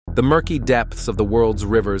The murky depths of the world's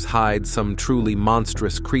rivers hide some truly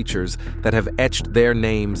monstrous creatures that have etched their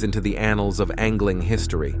names into the annals of angling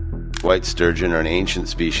history. White sturgeon are an ancient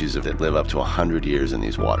species that live up to 100 years in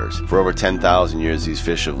these waters. For over 10,000 years, these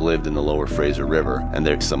fish have lived in the lower Fraser River, and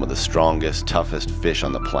they're some of the strongest, toughest fish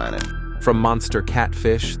on the planet. From monster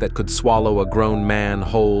catfish that could swallow a grown man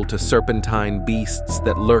whole to serpentine beasts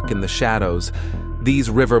that lurk in the shadows, these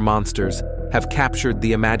river monsters have captured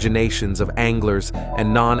the imaginations of anglers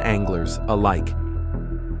and non-anglers alike.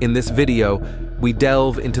 In this video, we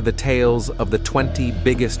delve into the tales of the 20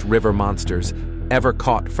 biggest river monsters ever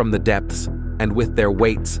caught from the depths, and with their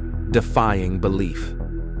weights defying belief.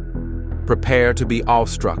 Prepare to be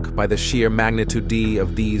awestruck by the sheer magnitude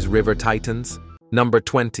of these river titans. Number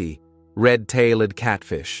 20. Red-tailed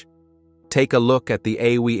catfish. Take a look at the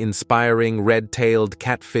awe-inspiring red-tailed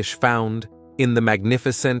catfish found in the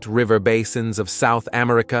magnificent river basins of South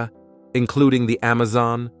America, including the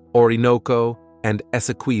Amazon, Orinoco, and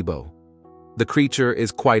Essequibo. The creature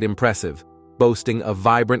is quite impressive, boasting a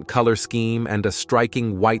vibrant color scheme and a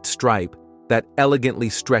striking white stripe that elegantly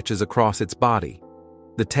stretches across its body.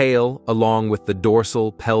 The tail, along with the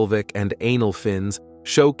dorsal, pelvic, and anal fins,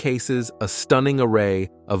 showcases a stunning array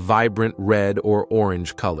of vibrant red or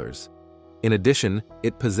orange colors. In addition,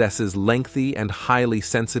 it possesses lengthy and highly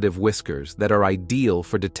sensitive whiskers that are ideal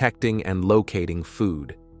for detecting and locating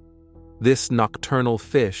food. This nocturnal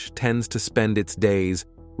fish tends to spend its days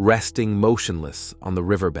resting motionless on the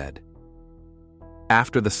riverbed.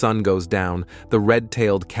 After the sun goes down, the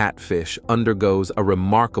red-tailed catfish undergoes a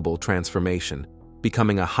remarkable transformation,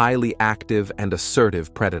 becoming a highly active and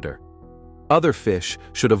assertive predator. Other fish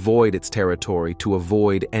should avoid its territory to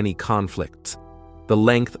avoid any conflicts. The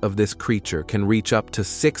length of this creature can reach up to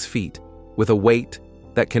 6 feet, with a weight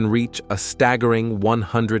that can reach a staggering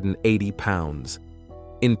 180 pounds.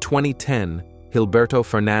 In 2010, Gilberto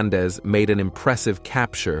Fernandez made an impressive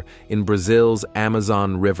capture in Brazil's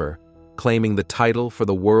Amazon River, claiming the title for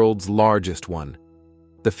the world's largest one.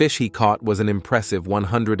 The fish he caught was an impressive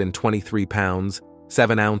 123 pounds,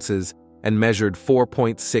 7 ounces, and measured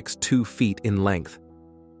 4.62 feet in length.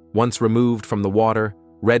 Once removed from the water,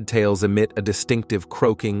 redtails emit a distinctive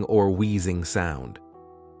croaking or wheezing sound.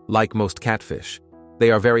 Like most catfish,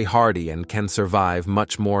 they are very hardy and can survive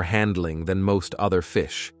much more handling than most other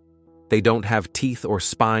fish. They don't have teeth or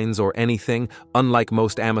spines or anything, unlike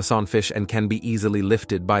most Amazon fish, and can be easily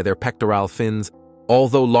lifted by their pectoral fins,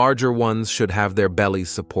 although larger ones should have their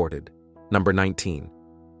bellies supported. Number 19.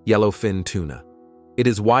 Yellowfin tuna. It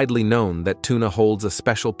is widely known that tuna holds a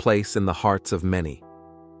special place in the hearts of many.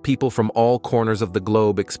 People from all corners of the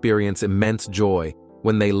globe experience immense joy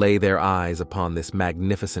when they lay their eyes upon this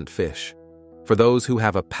magnificent fish. For those who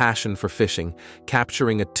have a passion for fishing,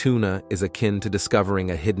 capturing a tuna is akin to discovering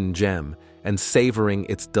a hidden gem, and savoring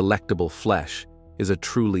its delectable flesh is a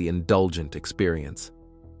truly indulgent experience.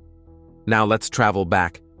 Now let's travel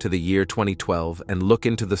back to the year 2012 and look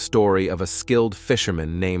into the story of a skilled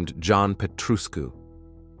fisherman named John Petruscu.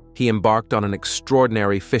 He embarked on an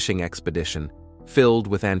extraordinary fishing expedition filled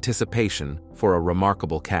with anticipation for a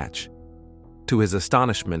remarkable catch. To his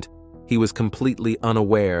astonishment, he was completely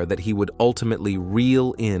unaware that he would ultimately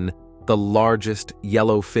reel in the largest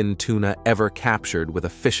yellowfin tuna ever captured with a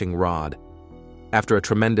fishing rod. After a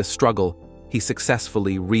tremendous struggle, he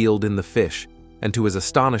successfully reeled in the fish, and to his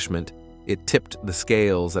astonishment, it tipped the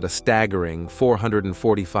scales at a staggering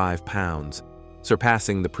 445 pounds,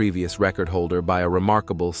 surpassing the previous record holder by a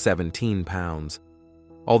remarkable 17 pounds.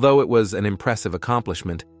 Although it was an impressive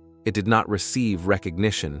accomplishment, it did not receive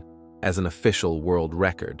recognition as an official world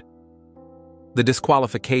record. The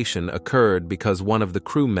disqualification occurred because one of the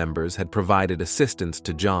crew members had provided assistance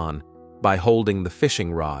to John by holding the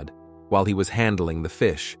fishing rod while he was handling the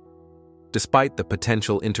fish. Despite the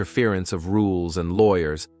potential interference of rules and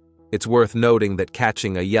lawyers, it's worth noting that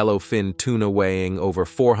catching a yellowfin tuna weighing over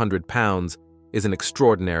 400 pounds is an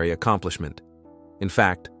extraordinary accomplishment. In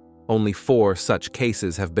fact, only 4 such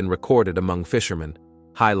cases have been recorded among fishermen,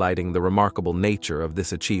 highlighting the remarkable nature of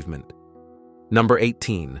this achievement. Number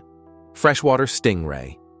 18. Freshwater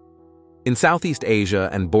stingray. In Southeast Asia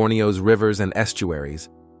and Borneo's rivers and estuaries,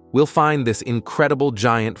 we'll find this incredible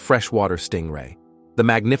giant freshwater stingray. The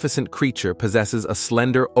magnificent creature possesses a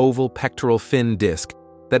slender oval pectoral fin disc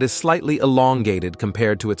that is slightly elongated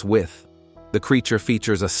compared to its width. The creature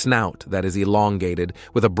features a snout that is elongated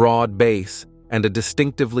with a broad base and a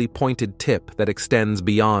distinctively pointed tip that extends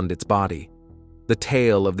beyond its body. The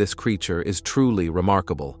tail of this creature is truly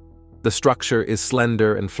remarkable. The structure is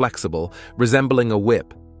slender and flexible, resembling a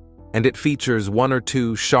whip, and it features 1 or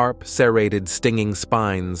 2 sharp, serrated, stinging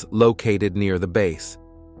spines located near the base.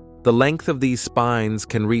 The length of these spines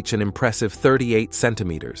can reach an impressive 38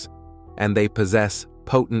 centimeters, and they possess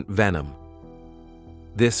potent venom.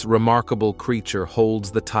 This remarkable creature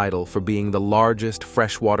holds the title for being the largest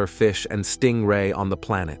freshwater fish and stingray on the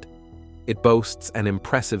planet. It boasts an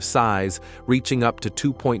impressive size, reaching up to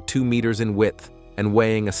 2.2 meters in width and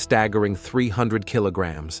weighing a staggering 300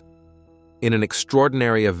 kilograms. In an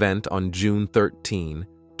extraordinary event on June 13,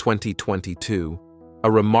 2022,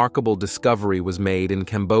 a remarkable discovery was made in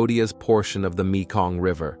Cambodia's portion of the Mekong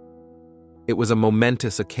River. It was a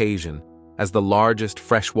momentous occasion, as the largest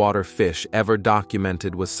freshwater fish ever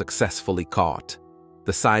documented was successfully caught.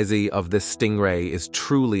 The size of this stingray is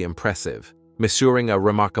truly impressive, measuring a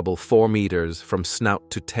remarkable 4 meters from snout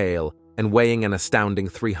to tail and weighing an astounding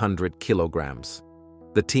 300 kilograms.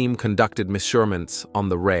 The team conducted measurements on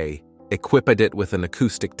the ray, equipped it with an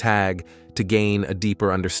acoustic tag to gain a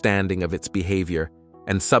deeper understanding of its behavior,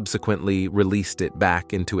 and subsequently released it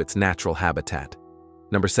back into its natural habitat.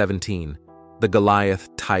 Number 17. The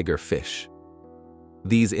Goliath tigerfish.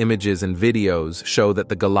 These images and videos show that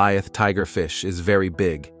the Goliath tigerfish is very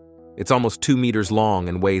big. It's almost 2 meters long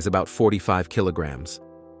and weighs about 45 kilograms.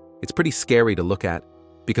 It's pretty scary to look at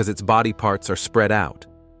because its body parts are spread out,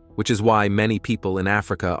 which is why many people in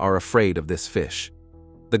Africa are afraid of this fish.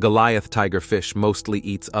 The Goliath tigerfish mostly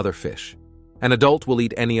eats other fish. An adult will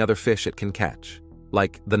eat any other fish it can catch,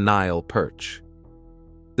 like the Nile perch.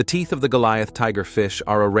 The teeth of the Goliath tigerfish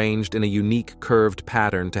are arranged in a unique curved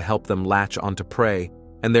pattern to help them latch onto prey,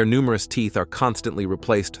 and their numerous teeth are constantly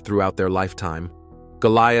replaced throughout their lifetime.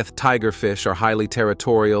 Goliath tigerfish are highly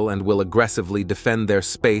territorial and will aggressively defend their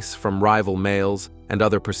space from rival males and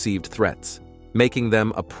other perceived threats, making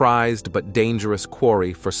them a prized but dangerous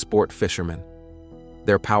quarry for sport fishermen.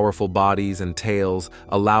 Their powerful bodies and tails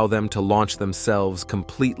allow them to launch themselves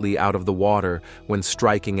completely out of the water when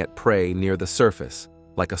striking at prey near the surface,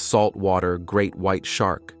 like a saltwater great white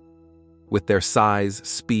shark. With their size,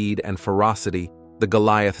 speed, and ferocity, the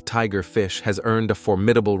Goliath tigerfish has earned a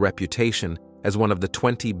formidable reputation as one of the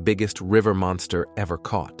 20 biggest river monster ever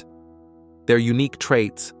caught. Their unique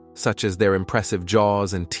traits, such as their impressive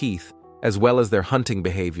jaws and teeth, as well as their hunting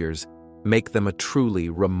behaviors, make them a truly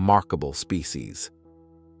remarkable species.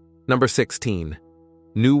 Number 16.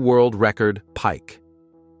 New world record pike.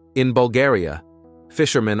 In Bulgaria,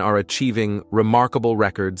 fishermen are achieving remarkable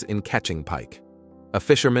records in catching pike. A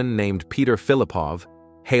fisherman named Peter Filipov,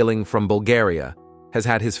 hailing from Bulgaria, has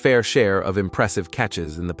had his fair share of impressive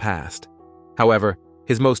catches in the past. However,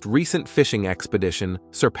 his most recent fishing expedition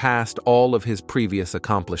surpassed all of his previous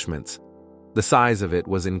accomplishments. The size of it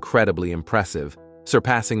was incredibly impressive,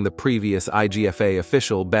 surpassing the previous IGFA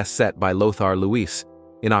official best set by Lothar Luis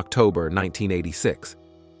in October 1986,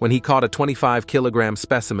 when he caught a 25-kilogram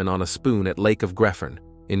specimen on a spoon at Lake of Grefern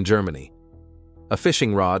in Germany. A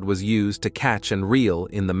fishing rod was used to catch and reel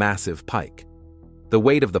in the massive pike. The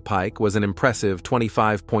weight of the pike was an impressive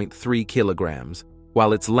 25.3 kilograms,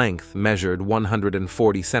 while its length measured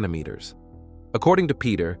 140 centimeters. According to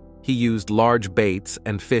Peter, he used large baits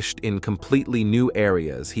and fished in completely new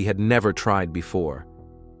areas he had never tried before.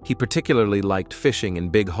 He particularly liked fishing in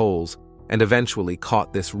big holes and eventually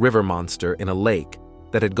caught this river monster in a lake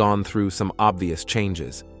that had gone through some obvious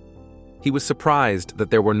changes. He was surprised that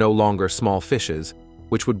there were no longer small fishes,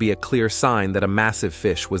 which would be a clear sign that a massive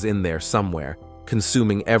fish was in there somewhere,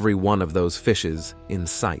 consuming every one of those fishes in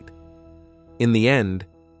sight. In the end,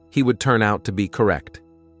 he would turn out to be correct.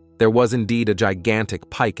 There was indeed a gigantic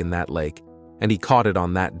pike in that lake, and he caught it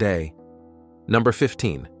on that day. Number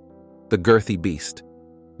 15. The girthy beast.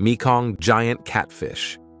 Mekong giant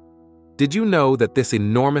catfish. Did you know that this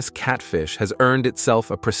enormous catfish has earned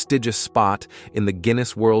itself a prestigious spot in the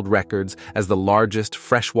Guinness World Records as the largest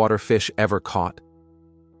freshwater fish ever caught?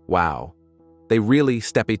 Wow, they really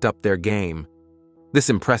stepped up their game.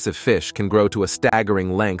 This impressive fish can grow to a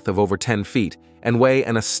staggering length of over 10 feet and weigh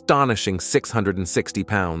an astonishing 660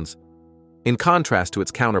 pounds. In contrast to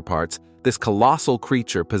its counterparts, this colossal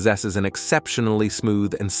creature possesses an exceptionally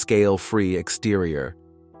smooth and scale-free exterior.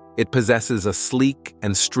 It possesses a sleek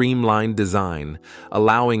and streamlined design,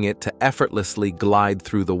 allowing it to effortlessly glide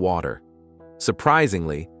through the water.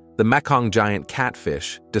 Surprisingly, the Mekong giant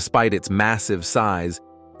catfish, despite its massive size,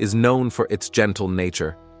 is known for its gentle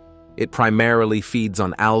nature. It primarily feeds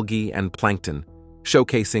on algae and plankton,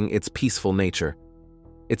 showcasing its peaceful nature.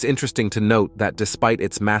 It's interesting to note that despite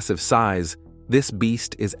its massive size, this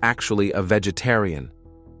beast is actually a vegetarian.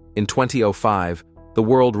 In 2005, the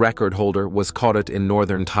world record holder was caught in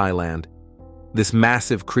northern Thailand. This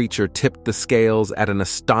massive creature tipped the scales at an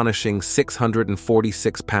astonishing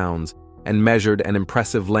 646 pounds and measured an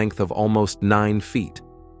impressive length of almost 9 feet.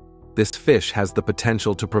 this fish has the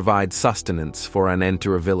potential to provide sustenance for an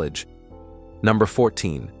entire village. Number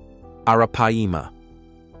 14. Arapaima.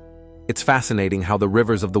 It's fascinating how the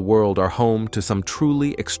rivers of the world are home to some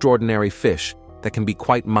truly extraordinary fish that can be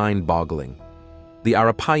quite mind-boggling. The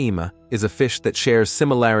Arapaima is a fish that shares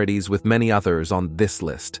similarities with many others on this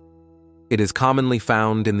list. It is commonly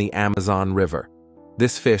found in the Amazon River.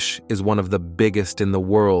 This fish is one of the biggest in the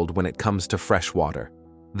world when it comes to freshwater.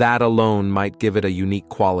 That alone might give it a unique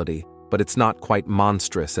quality, but it's not quite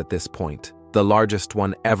monstrous at this point. The largest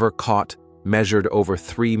one ever caught measured over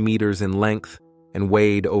 3 meters in length and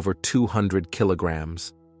weighed over 200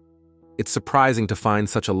 kilograms. It's surprising to find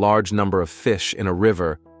such a large number of fish in a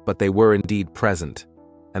river, but they were indeed present.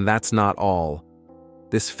 And that's not all.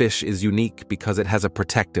 This fish is unique because it has a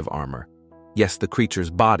protective armor. Yes, the creature's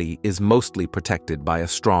body is mostly protected by a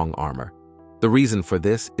strong armor. The reason for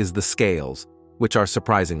this is the scales, which are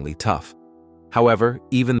surprisingly tough. However,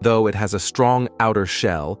 even though it has a strong outer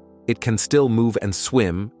shell, it can still move and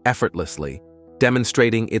swim effortlessly,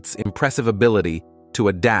 demonstrating its impressive ability to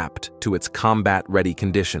adapt to its combat-ready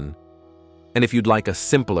condition. And if you'd like a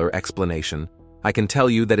simpler explanation, I can tell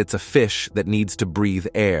you that it's a fish that needs to breathe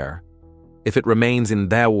air. If it remains in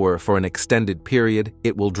the water for an extended period,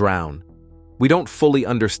 it will drown. We don't fully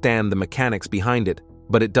understand the mechanics behind it,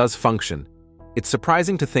 but it does function. It's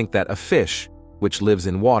surprising to think that a fish, which lives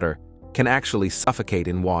in water, can actually suffocate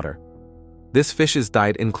in water. This fish's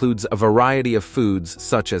diet includes a variety of foods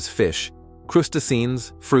such as fish,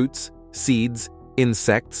 crustaceans, fruits, seeds,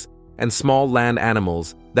 insects, and small land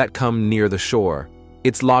animals that come near the shore.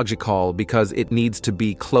 It's logical because it needs to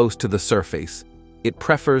be close to the surface. It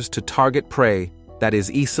prefers to target prey that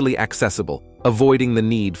is easily accessible, avoiding the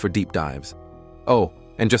need for deep dives. Oh,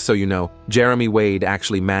 and just so you know, Jeremy Wade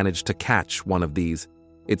actually managed to catch one of these.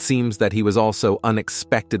 It seems that he was also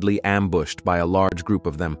unexpectedly ambushed by a large group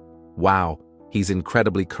of them. Wow, he's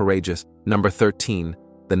incredibly courageous. Number 13,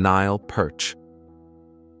 the Nile perch.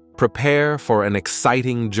 Prepare for an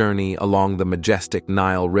exciting journey along the majestic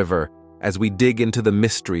Nile River as we dig into the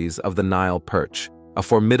mysteries of the Nile perch, a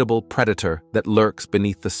formidable predator that lurks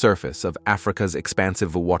beneath the surface of Africa's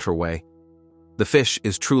expansive waterway. The fish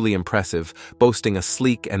is truly impressive, boasting a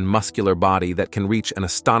sleek and muscular body that can reach an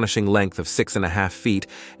astonishing length of 6.5 feet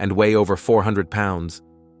and weigh over 400 pounds.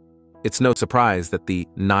 It's no surprise that the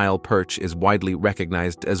Nile perch is widely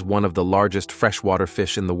recognized as one of the largest freshwater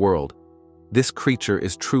fish in the world. This creature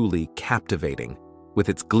is truly captivating, with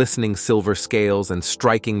its glistening silver scales and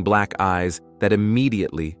striking black eyes that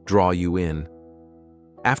immediately draw you in.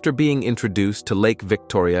 After being introduced to Lake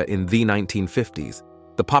Victoria in the 1950s,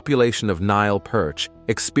 the population of Nile perch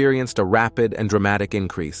experienced a rapid and dramatic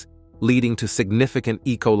increase, leading to significant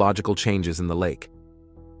ecological changes in the lake.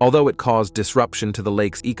 Although it caused disruption to the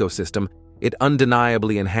lake's ecosystem, it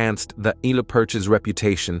undeniably enhanced the Nile perch's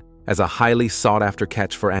reputation as a highly sought-after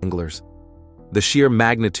catch for anglers. The sheer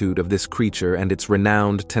magnitude of this creature and its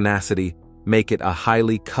renowned tenacity make it a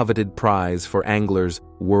highly coveted prize for anglers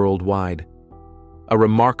worldwide. A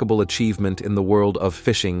remarkable achievement in the world of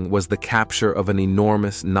fishing was the capture of an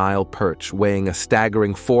enormous Nile perch weighing a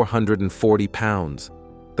staggering 440 pounds.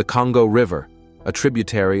 The Congo River, a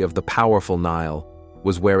tributary of the powerful Nile,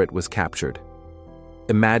 was where it was captured.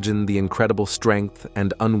 Imagine the incredible strength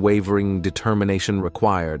and unwavering determination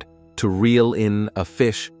required to reel in a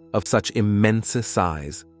fish of such immense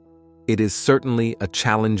size. It is certainly a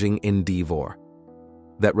challenging endeavor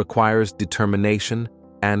that requires determination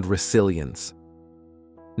and resilience.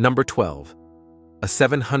 Number 12, a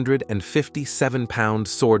 757-pound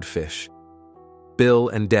swordfish. Bill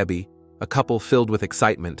and Debbie, a couple filled with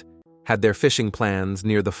excitement, had their fishing plans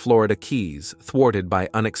near the Florida Keys thwarted by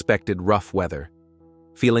unexpected rough weather.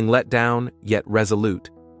 Feeling let down, yet resolute,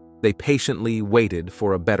 they patiently waited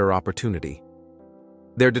for a better opportunity.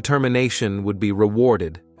 Their determination would be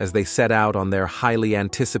rewarded as they set out on their highly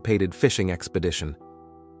anticipated fishing expedition,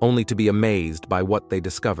 only to be amazed by what they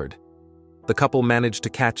discovered. The couple managed to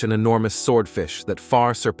catch an enormous swordfish that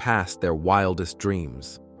far surpassed their wildest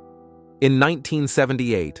dreams. In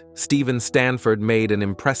 1978, Stephen Stanford made an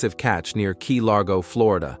impressive catch near Key Largo,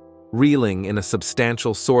 Florida, reeling in a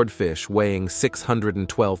substantial swordfish weighing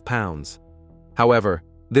 612 pounds. However,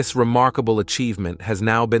 this remarkable achievement has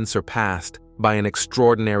now been surpassed by an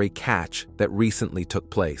extraordinary catch that recently took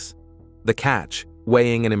place. The catch,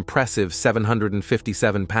 weighing an impressive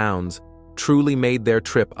 757 pounds, truly made their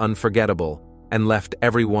trip unforgettable and left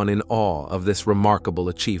everyone in awe of this remarkable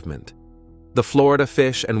achievement. The Florida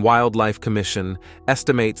Fish and Wildlife Commission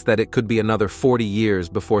estimates that it could be another 40 years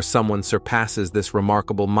before someone surpasses this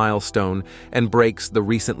remarkable milestone and breaks the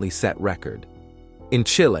recently set record. In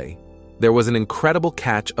Chile, there was an incredible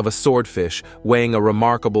catch of a swordfish weighing a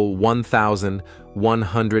remarkable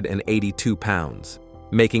 1,182 pounds,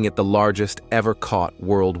 making it the largest ever caught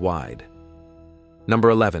worldwide.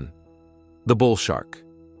 Number 11. The bull shark.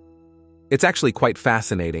 It's actually quite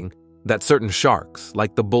fascinating that certain sharks,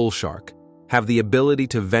 like the bull shark, have the ability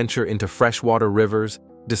to venture into freshwater rivers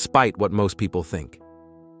despite what most people think.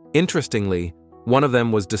 Interestingly, one of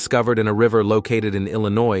them was discovered in a river located in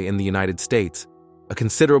Illinois in the United States, a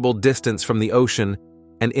considerable distance from the ocean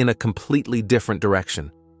and in a completely different direction.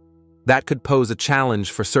 That could pose a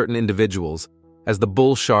challenge for certain individuals, as the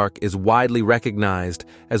bull shark is widely recognized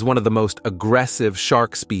as one of the most aggressive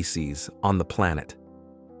shark species on the planet.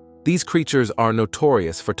 These creatures are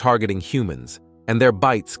notorious for targeting humans, and their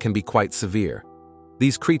bites can be quite severe.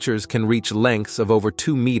 These creatures can reach lengths of over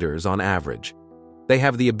 2 meters on average. They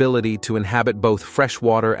have the ability to inhabit both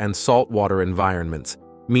freshwater and saltwater environments,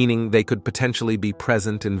 meaning they could potentially be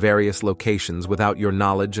present in various locations without your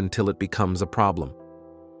knowledge until it becomes a problem.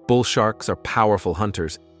 Bull sharks are powerful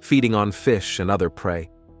hunters, feeding on fish and other prey.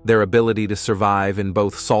 Their ability to survive in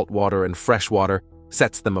both saltwater and freshwater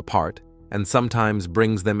sets them apart, and sometimes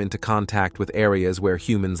brings them into contact with areas where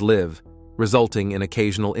humans live, resulting in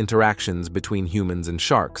occasional interactions between humans and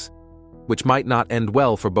sharks, which might not end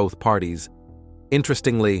well for both parties.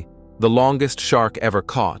 Interestingly, the longest shark ever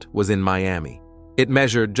caught was in Miami. It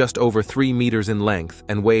measured just over 3 meters in length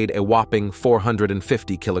and weighed a whopping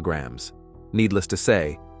 450 kilograms. Needless to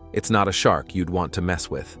say, it's not a shark you'd want to mess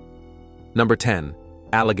with. Number 10.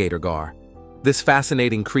 Alligator gar. This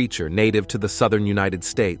fascinating creature, native to the southern United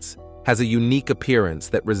States, has a unique appearance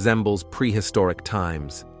that resembles prehistoric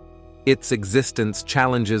times. Its existence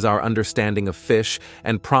challenges our understanding of fish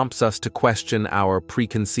and prompts us to question our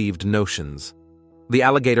preconceived notions. The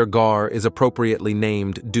alligator gar is appropriately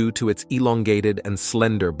named due to its elongated and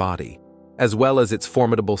slender body, as well as its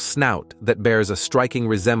formidable snout that bears a striking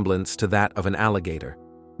resemblance to that of an alligator.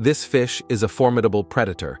 This fish is a formidable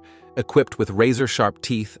predator, equipped with razor-sharp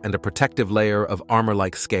teeth and a protective layer of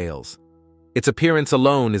armor-like scales. Its appearance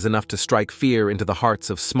alone is enough to strike fear into the hearts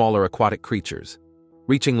of smaller aquatic creatures.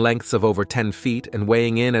 Reaching lengths of over 10 feet and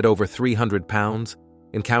weighing in at over 300 pounds,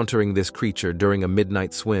 encountering this creature during a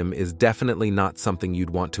midnight swim is definitely not something you'd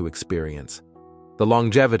want to experience. The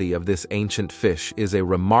longevity of this ancient fish is a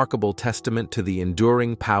remarkable testament to the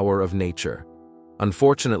enduring power of nature.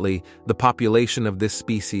 Unfortunately, the population of this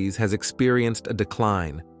species has experienced a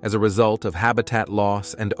decline as a result of habitat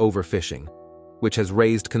loss and overfishing, which has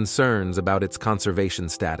raised concerns about its conservation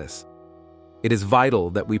status. It is vital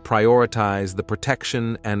that we prioritize the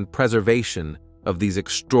protection and preservation of these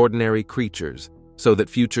extraordinary creatures so that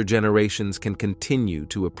future generations can continue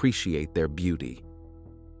to appreciate their beauty.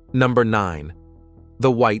 Number 9.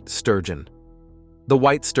 The white sturgeon. The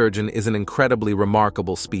white sturgeon is an incredibly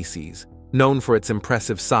remarkable species, known for its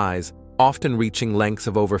impressive size, often reaching lengths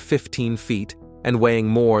of over 15 feet and weighing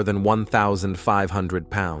more than 1,500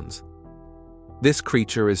 pounds. This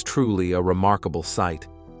creature is truly a remarkable sight,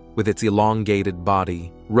 with its elongated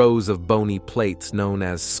body, rows of bony plates known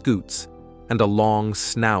as scutes, and a long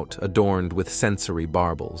snout adorned with sensory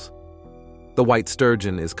barbels. The white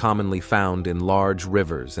sturgeon is commonly found in large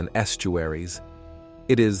rivers and estuaries.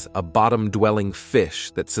 It is a bottom-dwelling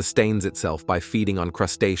fish that sustains itself by feeding on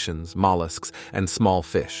crustaceans, mollusks, and small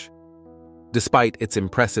fish. Despite its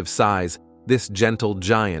impressive size, this gentle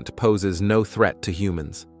giant poses no threat to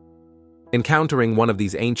humans. Encountering one of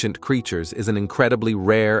these ancient creatures is an incredibly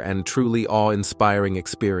rare and truly awe-inspiring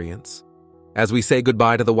experience. As we say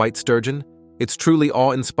goodbye to the white sturgeon, it's truly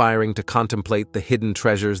awe-inspiring to contemplate the hidden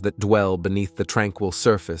treasures that dwell beneath the tranquil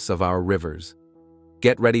surface of our rivers.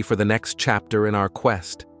 Get ready for the next chapter in our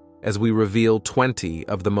quest, as we reveal 20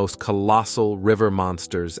 of the most colossal river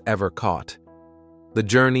monsters ever caught. The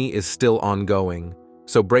journey is still ongoing,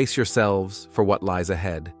 so brace yourselves for what lies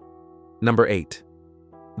ahead. Number 8.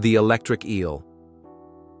 The electric eel.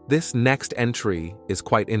 This next entry is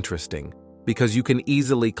quite interesting because you can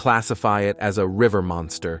easily classify it as a river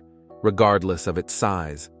monster, regardless of its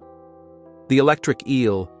size. The electric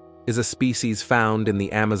eel is a species found in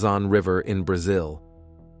the Amazon River in Brazil.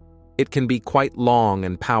 It can be quite long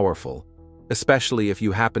and powerful, especially if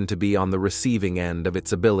you happen to be on the receiving end of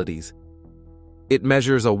its abilities. It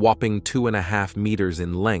measures a whopping 2.5 meters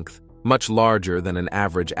in length, much larger than an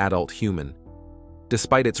average adult human.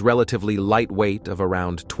 Despite its relatively light weight of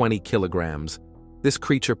around 20 kilograms, this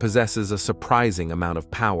creature possesses a surprising amount of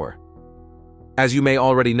power. As you may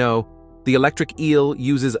already know, the electric eel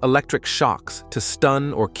uses electric shocks to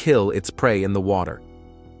stun or kill its prey in the water.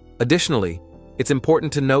 Additionally, it's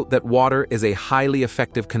important to note that water is a highly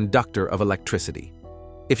effective conductor of electricity.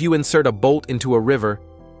 If you insert a bolt into a river,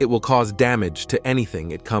 It will cause damage to anything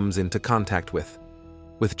it comes into contact with.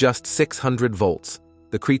 With just 600 volts,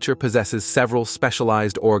 the creature possesses several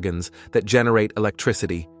specialized organs that generate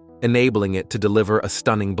electricity, enabling it to deliver a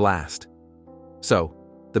stunning blast. So,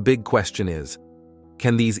 the big question is,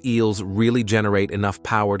 can these eels really generate enough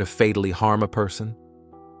power to fatally harm a person?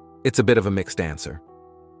 It's a bit of a mixed answer.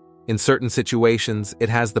 In certain situations, it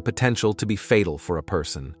has the potential to be fatal for a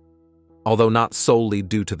person, although not solely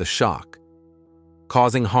due to the shock.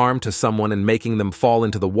 Causing harm to someone and making them fall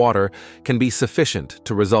into the water can be sufficient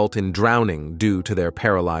to result in drowning due to their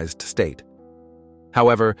paralyzed state.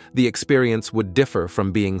 However, the experience would differ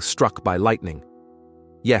from being struck by lightning.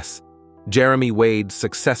 Yes, Jeremy Wade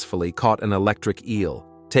successfully caught an electric eel,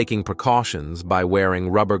 taking precautions by wearing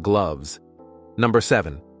rubber gloves. Number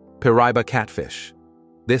 7. Piraiba catfish.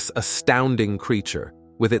 This astounding creature,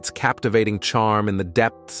 with its captivating charm in the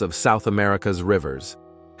depths of South America's rivers,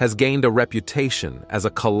 has gained a reputation as a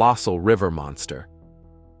colossal river monster.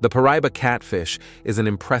 The Piraiba catfish is an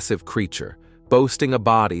impressive creature, boasting a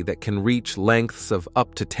body that can reach lengths of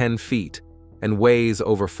up to 10 feet and weighs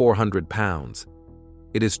over 400 pounds.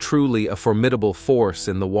 It is truly a formidable force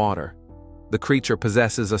in the water. The creature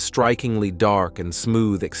possesses a strikingly dark and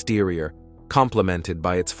smooth exterior, complemented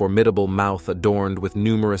by its formidable mouth adorned with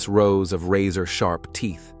numerous rows of razor-sharp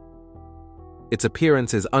teeth. Its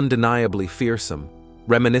appearance is undeniably fearsome,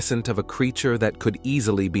 reminiscent of a creature that could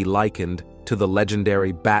easily be likened to the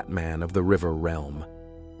legendary Batman of the river realm.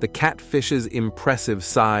 The catfish's impressive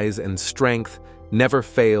size and strength never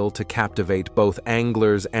fail to captivate both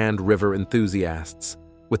anglers and river enthusiasts,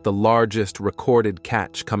 with the largest recorded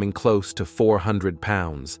catch coming close to 400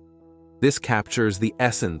 pounds. This captures the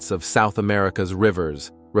essence of South America's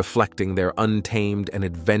rivers, reflecting their untamed and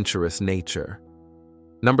adventurous nature.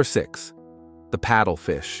 Number 6. The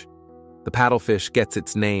paddlefish. The paddlefish gets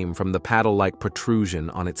its name from the paddle-like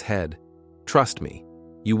protrusion on its head. Trust me,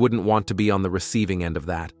 you wouldn't want to be on the receiving end of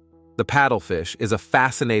that. The paddlefish is a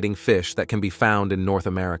fascinating fish that can be found in North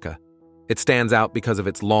America. It stands out because of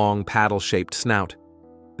its long, paddle-shaped snout.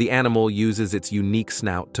 The animal uses its unique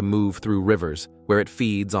snout to move through rivers, where it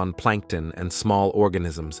feeds on plankton and small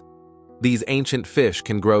organisms. These ancient fish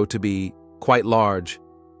can grow to be quite large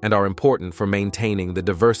and are important for maintaining the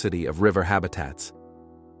diversity of river habitats.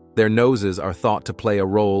 Their noses are thought to play a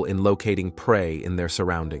role in locating prey in their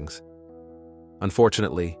surroundings.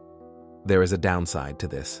 Unfortunately, there is a downside to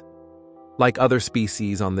this. Like other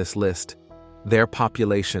species on this list, their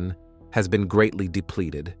population has been greatly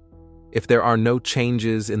depleted. If there are no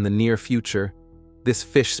changes in the near future, this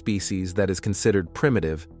fish species that is considered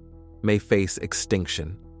primitive may face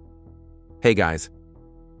extinction. Hey guys,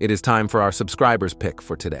 it is time for our subscribers pick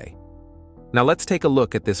for today. Now let's take a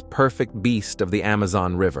look at this perfect beast of the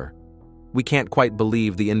Amazon River. We can't quite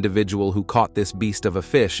believe the individual who caught this beast of a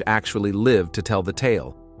fish actually lived to tell the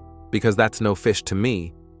tale. Because that's no fish to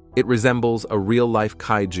me, it resembles a real-life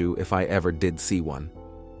kaiju if I ever did see one.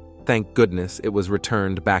 Thank goodness it was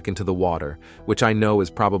returned back into the water, which I know is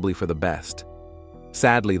probably for the best.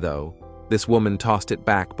 Sadly though, this woman tossed it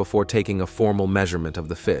back before taking a formal measurement of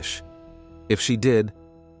the fish. If she did,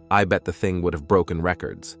 I bet the thing would have broken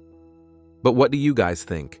records. But what do you guys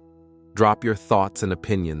think? Drop your thoughts and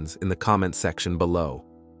opinions in the comment section below.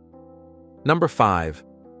 Number 5.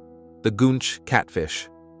 The Goonch catfish.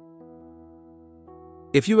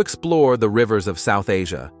 If you explore the rivers of South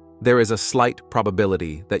Asia, there is a slight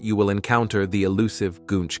probability that you will encounter the elusive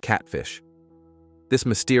Goonch catfish. This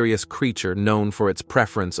mysterious creature, known for its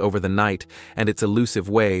preference over the night and its elusive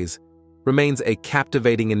ways, remains a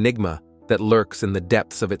captivating enigma that lurks in the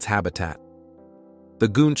depths of its habitat. The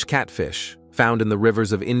Goonch catfish, found in the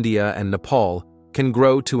rivers of India and Nepal, can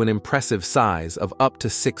grow to an impressive size of up to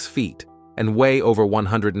 6 feet and weigh over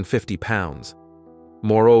 150 pounds.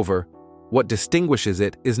 Moreover, what distinguishes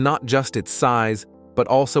it is not just its size, but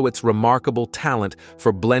also its remarkable talent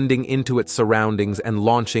for blending into its surroundings and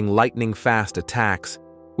launching lightning-fast attacks,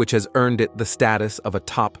 which has earned it the status of a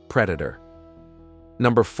top predator.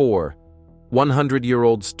 Number 4.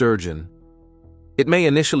 100-year-old sturgeon. It may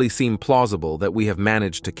initially seem plausible that we have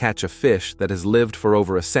managed to catch a fish that has lived for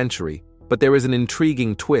over a century, but there is an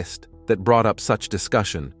intriguing twist that brought up such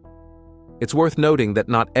discussion. It's worth noting that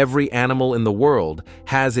not every animal in the world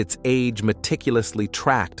has its age meticulously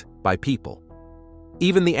tracked by people.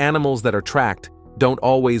 Even the animals that are tracked don't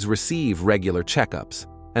always receive regular checkups,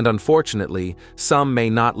 and unfortunately, some may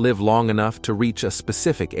not live long enough to reach a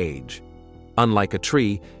specific age. Unlike a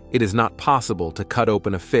tree, it is not possible to cut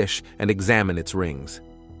open a fish and examine its rings.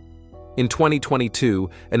 In 2022,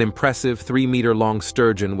 an impressive 3-meter-long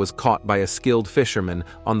sturgeon was caught by a skilled fisherman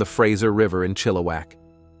on the Fraser River in Chilliwack.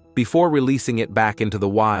 Before releasing it back into the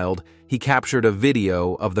wild, he captured a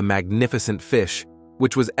video of the magnificent fish,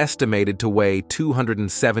 which was estimated to weigh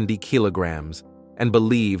 270 kilograms and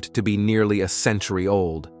believed to be nearly a century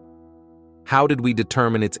old. How did we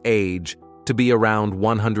determine its age to be around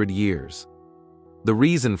 100 years? The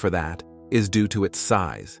reason for that is due to its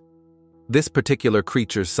size. This particular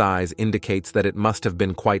creature's size indicates that it must have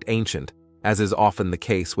been quite ancient, as is often the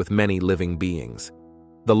case with many living beings.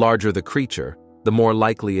 The larger the creature, the more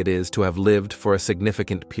likely it is to have lived for a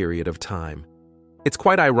significant period of time. It's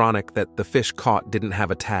quite ironic that the fish caught didn't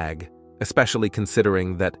have a tag, especially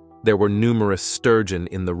considering that there were numerous sturgeon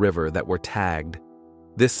in the river that were tagged.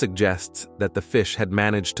 This suggests that the fish had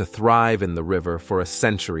managed to thrive in the river for a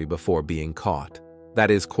century before being caught.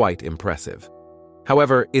 That is quite impressive.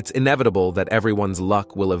 However, it's inevitable that everyone's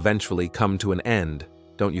luck will eventually come to an end,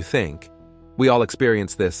 don't you think? We all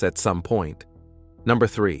experience this at some point. Number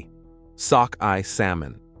 3. Sockeye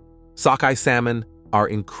salmon. Sockeye salmon are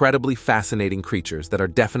incredibly fascinating creatures that are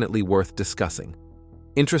definitely worth discussing.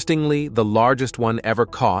 Interestingly, the largest one ever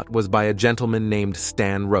caught was by a gentleman named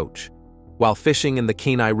Stan Roach. While fishing in the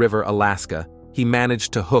Kenai River, Alaska, he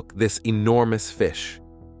managed to hook this enormous fish.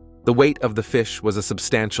 The weight of the fish was a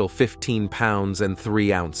substantial 15 pounds and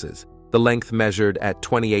 3 ounces. The length measured at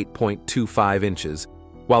 28.25 inches,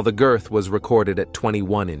 while the girth was recorded at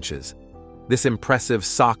 21 inches. This impressive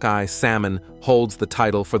sockeye salmon holds the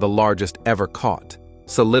title for the largest ever caught,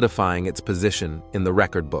 solidifying its position in the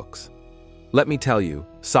record books. Let me tell you,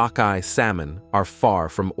 sockeye salmon are far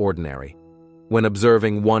from ordinary. When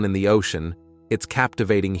observing one in the ocean, its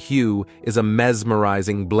captivating hue is a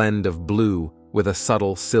mesmerizing blend of blue with a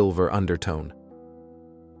subtle silver undertone.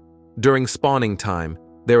 During spawning time,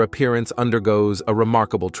 their appearance undergoes a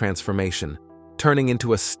remarkable transformation, turning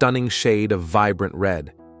into a stunning shade of vibrant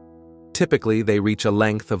red. Typically, they reach a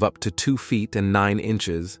length of up to 2 feet and 9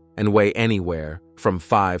 inches and weigh anywhere from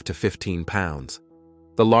 5 to 15 pounds.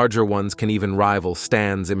 The larger ones can even rival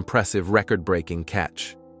Stan's impressive record-breaking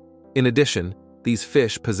catch. In addition, these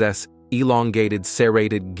fish possess elongated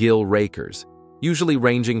serrated gill rakers, usually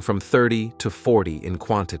ranging from 30 to 40 in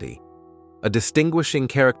quantity. A distinguishing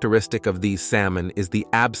characteristic of these salmon is the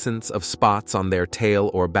absence of spots on their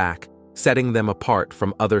tail or back, setting them apart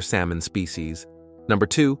from other salmon species. Number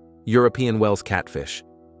 2. European Wels catfish.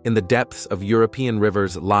 In the depths of European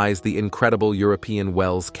rivers lies the incredible European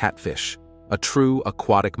Wels catfish, a true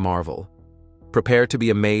aquatic marvel. Prepare to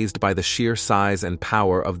be amazed by the sheer size and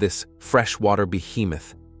power of this freshwater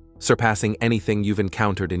behemoth, surpassing anything you've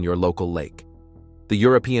encountered in your local lake. The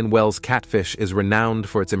European Wels catfish is renowned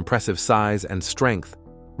for its impressive size and strength,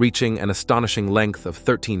 reaching an astonishing length of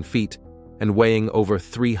 13 feet and weighing over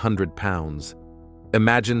 300 pounds.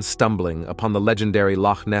 Imagine stumbling upon the legendary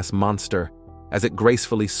Loch Ness monster as it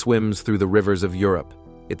gracefully swims through the rivers of Europe.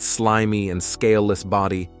 Its slimy and scaleless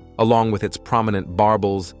body, along with its prominent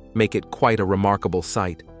barbels, make it quite a remarkable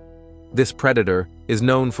sight. This predator is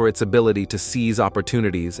known for its ability to seize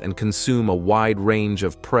opportunities and consume a wide range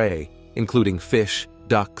of prey, including fish,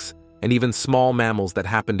 ducks, and even small mammals that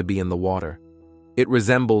happen to be in the water. It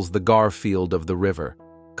resembles the Garfield of the river,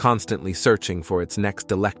 constantly searching for its next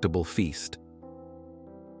delectable feast.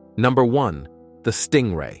 Number 1. The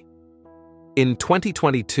stingray. In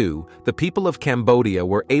 2022, the people of Cambodia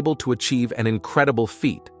were able to achieve an incredible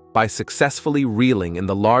feat by successfully reeling in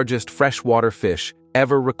the largest freshwater fish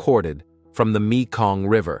ever recorded from the Mekong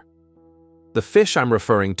River. The fish I'm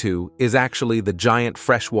referring to is actually the giant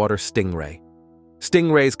freshwater stingray.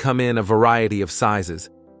 Stingrays come in a variety of sizes,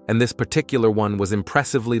 and this particular one was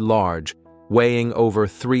impressively large, weighing over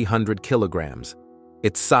 300 kilograms.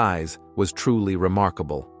 Its size was truly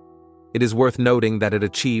remarkable. It is worth noting that it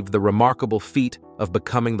achieved the remarkable feat of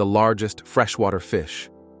becoming the largest freshwater fish,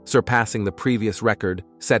 surpassing the previous record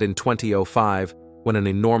set in 2005 when an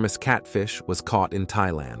enormous catfish was caught in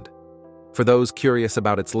Thailand. For those curious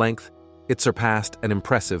about its length, it surpassed an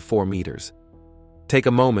impressive 4 meters. Take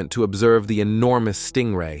a moment to observe the enormous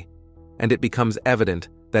stingray, and it becomes evident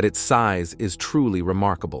that its size is truly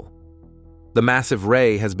remarkable. The massive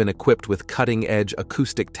ray has been equipped with cutting-edge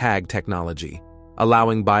acoustic tag technology,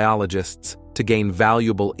 allowing biologists to gain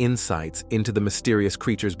valuable insights into the mysterious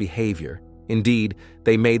creature's behavior. Indeed,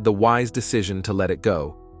 they made the wise decision to let it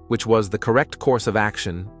go, which was the correct course of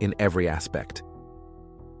action in every aspect.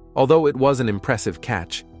 Although it was an impressive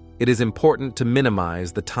catch, it is important to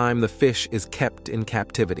minimize the time the fish is kept in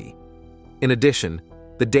captivity. In addition,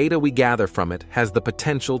 the data we gather from it has the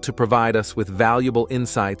potential to provide us with valuable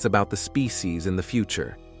insights about the species in the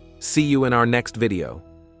future. See you in our next video.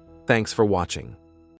 Thanks for watching.